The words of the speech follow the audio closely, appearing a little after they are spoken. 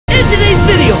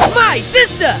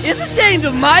sister is ashamed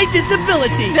of my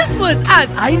disability. This was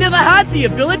as I never had the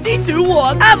ability to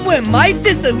walk. And when my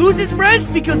sister loses friends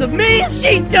because of me,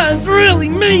 she turns really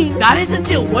mean. That is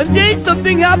until one day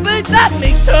something happens that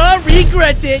makes her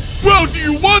regret it. Well, do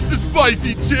you want the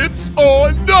spicy chips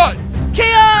or not?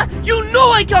 Kia, you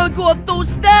know I can't go up those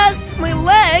stairs. My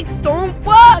legs don't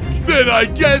work. Then I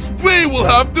guess we will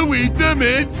have to eat them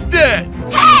instead.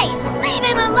 Hey, leave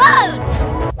him alone.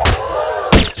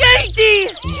 Katie!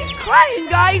 She's crying,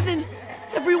 guys, and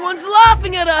everyone's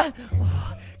laughing at her.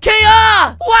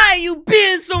 Kia! Why are you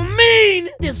being so mean?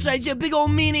 This right, you big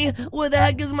old meanie. Where the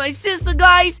heck is my sister,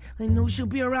 guys? I know she'll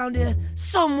be around here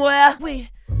somewhere. Wait,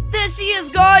 there she is,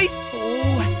 guys.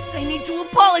 Oh, I need to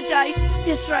apologize.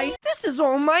 This right, this is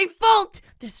all my fault.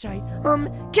 This right,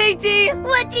 Katie!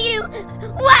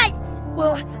 What?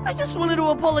 Well, I just wanted to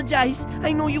apologize.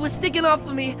 I know you were sticking up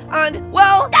for me, and,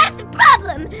 well... That's the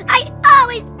problem! I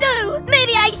always do!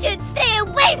 Maybe I should stay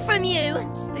away from you!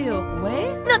 Stay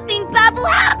away? Nothing bad will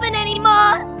happen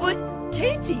anymore! But,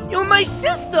 Katie, you're my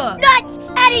sister! Not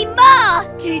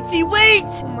anymore! Katie, wait!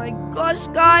 Oh my gosh,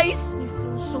 guys! I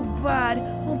feel so bad.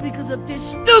 All because of this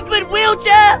stupid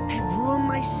wheelchair! I ruined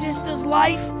my sister's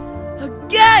life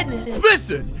again!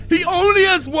 Listen, he only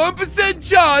has 1%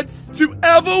 chance to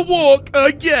ever walk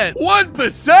again.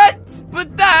 1%?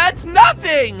 But that's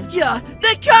nothing! Yeah,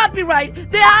 that can't be right!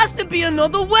 There has to be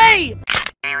another way!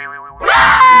 No!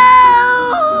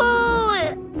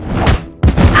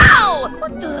 Ow!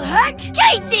 What the heck?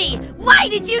 Katie! Why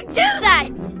did you do that?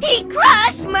 He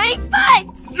crushed my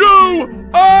foot! You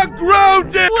are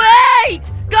grounded!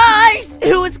 Wait! Guys!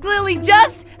 It was clearly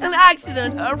just an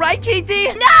accident, right, Katie?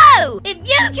 No! If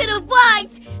you could have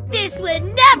walked, this would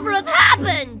never have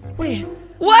happened! Wait,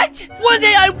 what? One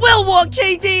day I will walk,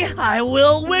 Katie! I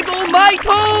will wiggle my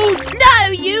toes!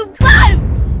 No, you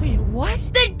won't! Wait, what?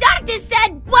 The doctor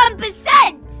said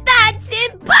 1%! That's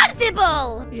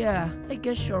impossible! Yeah, I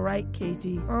guess you're right,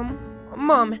 Katie.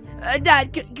 Mom,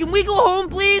 Dad, can we go home,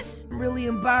 please? I'm really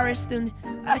embarrassed and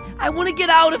I want to get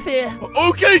out of here.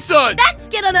 Okay, son! Let's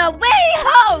get on our way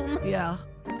home! Yeah,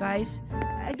 guys,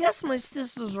 I guess my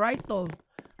sister's right, though.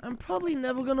 I'm probably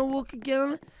never gonna walk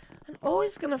again. I'm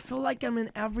always gonna feel like I'm in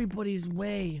everybody's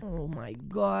way. Oh my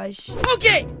gosh.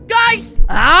 Okay, guys,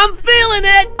 I'm feeling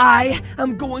it. I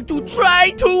am going to try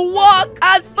to walk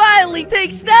and finally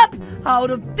take step out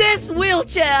of this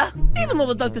wheelchair. Even though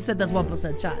the doctor said there's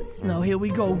 1% chance. Now here we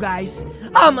go, guys.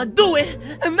 I'ma do it,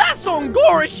 and that's on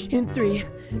Gorish. In 3,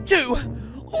 2,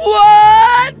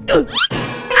 1.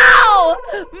 Ow!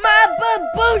 My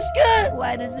babushka!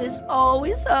 Why does this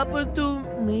always happen to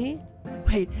me?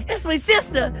 Wait, it's my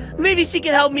sister. Maybe she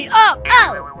can help me up.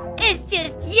 Oh, it's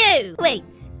just you. Wait,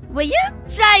 were you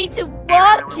trying to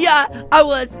walk? Yeah, I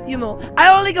was. You know, I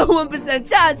only got 1%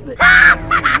 chance, but...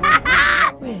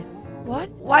 Wait, what?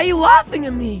 Why are you laughing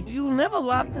at me? You never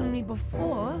laughed at me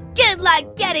before. Good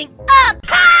luck getting up.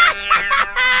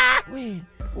 Wait,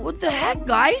 what the heck,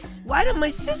 guys? Why did my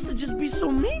sister just be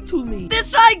so mean to me?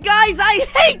 That's right, guys. I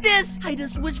hate this. I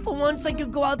just wish for once I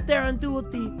could go out there and do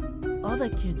what the other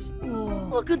kids. Oh,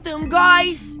 look at them,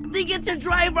 guys. They get to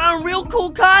drive around real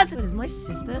cool cars. Wait, is my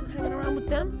sister hanging around with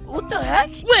them? What the heck?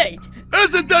 Wait,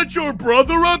 isn't that your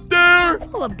brother up there?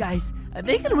 Hold up, guys. Are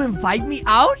they gonna invite me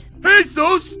out? He's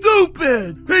so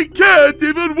stupid. He can't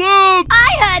even walk.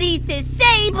 I heard he's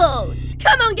disabled.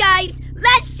 Come on, guys.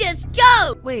 Let's just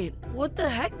go. Wait, what the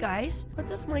heck, guys? What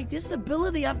does my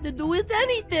disability have to do with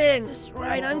anything? That's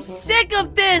right, I'm sick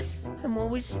of this. I'm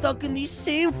always stuck in these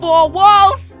same 4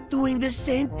 walls, doing the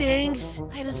same things.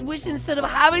 I just wish instead of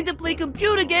having to play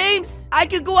computer games, I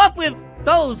could go off with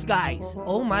those guys.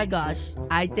 Oh my gosh.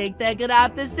 I think they're gonna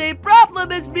have the same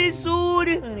problem as me soon.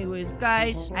 Anyways,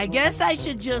 guys, I guess I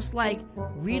should just, like,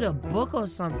 read a book or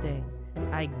something.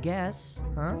 I guess,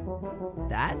 huh?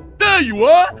 That? There you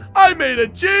are! I made a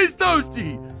cheese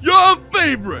toasty! Your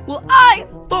favorite! Well, I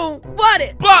don't want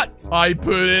it! But I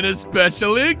put in a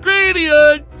special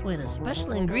ingredient! Wait, a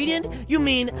special ingredient? You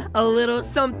mean a little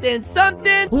something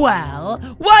something? Well,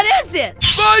 what is it?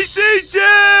 Spicy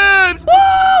chips!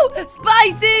 Woo!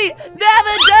 Spicy!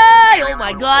 Never die! Oh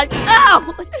my god!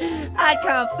 Ow! I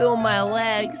can't feel my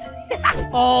legs.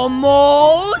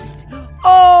 Almost!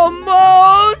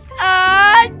 Almost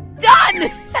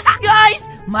done! Guys,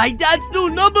 my dad's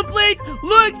new number plate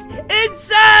looks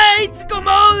insane! Come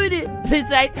on!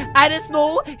 That's right, I just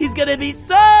know he's gonna be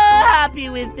so happy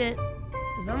with it.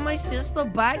 Is that my sister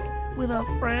back with her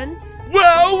friends?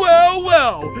 Well, well,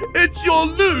 well! It's your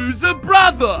loser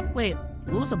brother! Wait,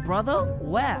 loser brother?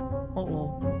 Where?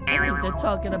 Uh-oh, I think they're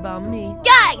talking about me.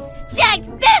 Guys, check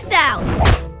this out!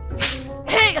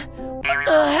 Hey, what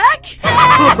the heck?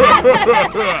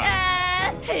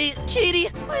 Hey, Katie,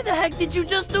 why the heck did you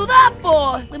just do that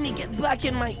for? Let me get back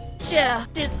in my chair.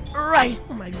 This right.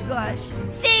 Oh my gosh.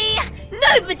 See?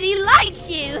 Nobody likes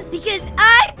you because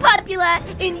I'm popular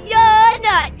and you're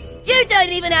not. You don't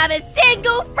even have a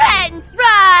single friend.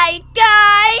 Right,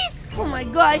 guys? Oh my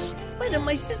gosh. Why did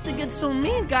my sister get so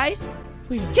mean, guys?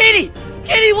 Wait, Katie!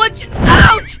 Katie, what you...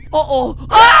 Ouch! Uh-oh.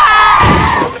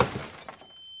 Ah!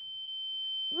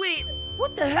 Wait,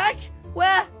 what the heck?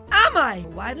 Where am I?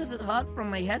 Why does it hurt from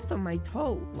my head to my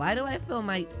toe? Why do I feel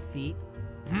my feet?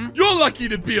 You're lucky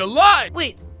to be alive.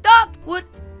 Wait, Doc, what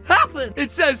happened? It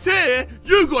says here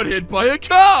you got hit by a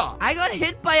car. I got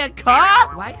hit by a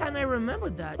car? Why can't I remember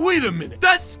that? Wait a minute.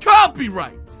 That can't be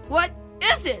right. What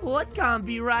is it? What can't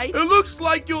be right? It looks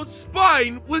like your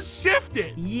spine was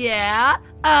shifted. Yeah,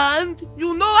 and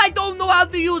you know I don't know how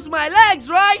to use my legs,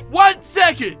 right? 1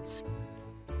 second.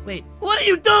 Wait, what are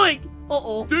you doing?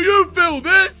 Uh-oh. Do you feel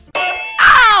this?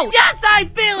 Ow! Yes, I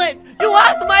feel it! You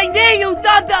hurt my knee, you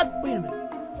dum-dum! Wait a minute.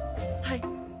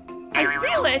 I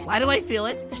feel it! Why do I feel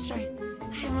it? That's right.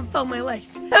 I haven't felt my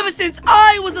legs ever since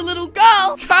I was a little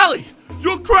girl! Callie,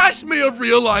 your crash may have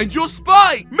realigned your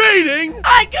spine, meaning...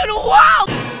 I can walk!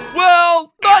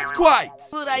 Well, not quite.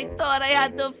 But I thought I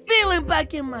had the feeling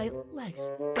back in my legs.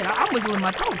 Wait, I'm wiggling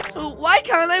my toes. So why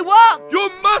can't I walk? Your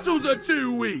muscles are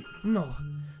too weak. No,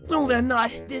 they're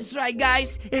not. That's right,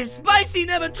 guys. If Spicy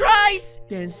never tries,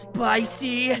 then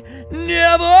Spicy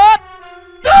never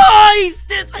dies!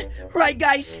 That's right,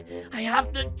 guys. I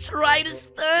have to try to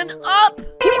stand up.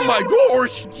 Oh my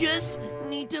gosh. Just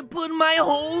need to put my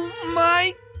whole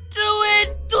mind to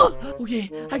it. Okay,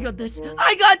 I got this.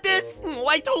 I got this. Oh,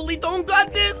 I totally don't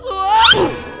got this.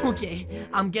 Okay,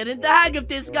 I'm getting the hang of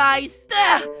this, guys.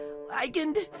 I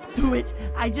can do it.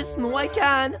 I just know I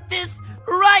can. This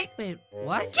right. Wait,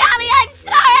 what? Callie, I'm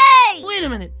sorry! Wait a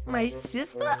minute. My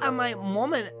sister and my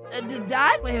mom and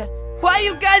dad? Wait, why are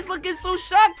you guys looking so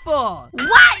shocked for?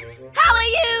 What? How are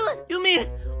you? You mean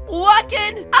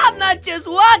walking? I'm not just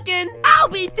walking. I'll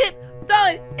be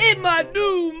tiptoeing in my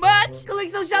new match.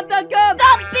 CalixoShop.com.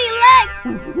 Don't be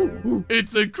late!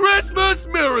 It's a Christmas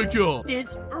miracle.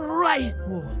 That's right.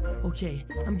 Whoa. Okay,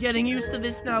 I'm getting used to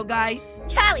this now, guys.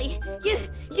 Callie,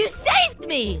 you saved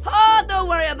me! Oh, don't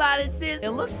worry about it, sis. It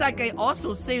looks like I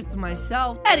also saved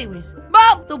myself. Anyways,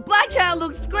 Mom, the black hat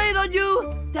looks great on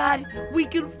you. Dad, we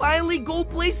can finally go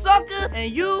play soccer.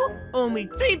 And you owe me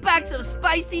 3 packs of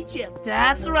spicy chip.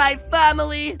 That's right,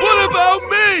 family. What about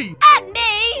me? And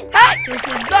me! Hey, this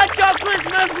is not your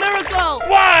Christmas miracle.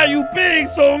 Why are you being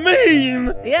so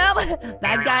mean? Yep,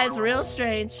 that guy's real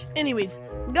strange. Anyways,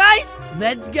 guys,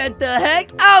 let's get the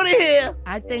heck out of here.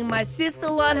 I think my sister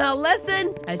learned her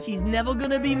lesson, and she's never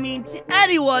gonna be mean to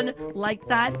anyone like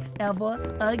that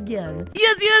ever again.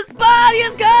 Yes, but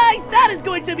yes, guys, that is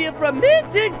going to be it from me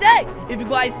today. If you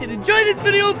guys did enjoy this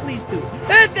video, please do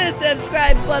hit the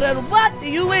subscribe button. What are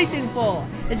you waiting for?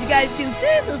 As you guys can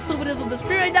see, there's 2 videos on the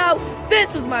screen right now.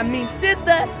 This was my mean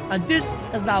sister, and this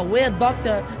is our weird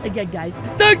doctor. Again, guys,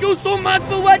 thank you so much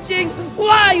for watching.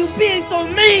 Why are you being so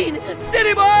mean,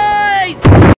 city boys?